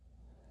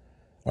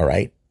 All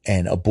right.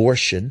 And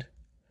abortion,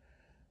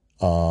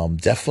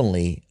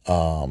 definitely,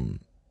 Planned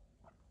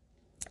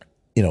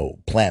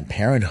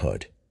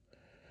Parenthood,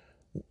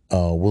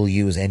 will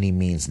use any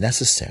means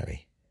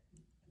necessary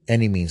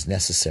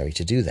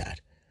to do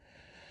that.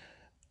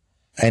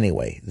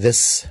 Anyway,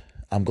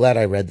 I'm glad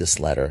I read this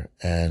letter,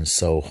 and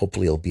so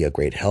hopefully it'll be a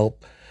great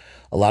help.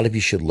 A lot of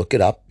you should look it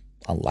up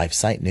on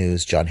LifeSite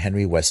News. John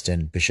Henry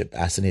Weston, Bishop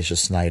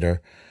Athanasius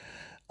Schneider,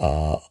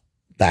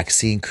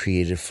 vaccine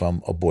created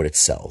from aborted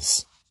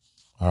cells.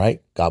 All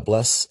right, God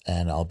bless,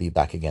 and I'll be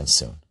back again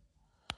soon.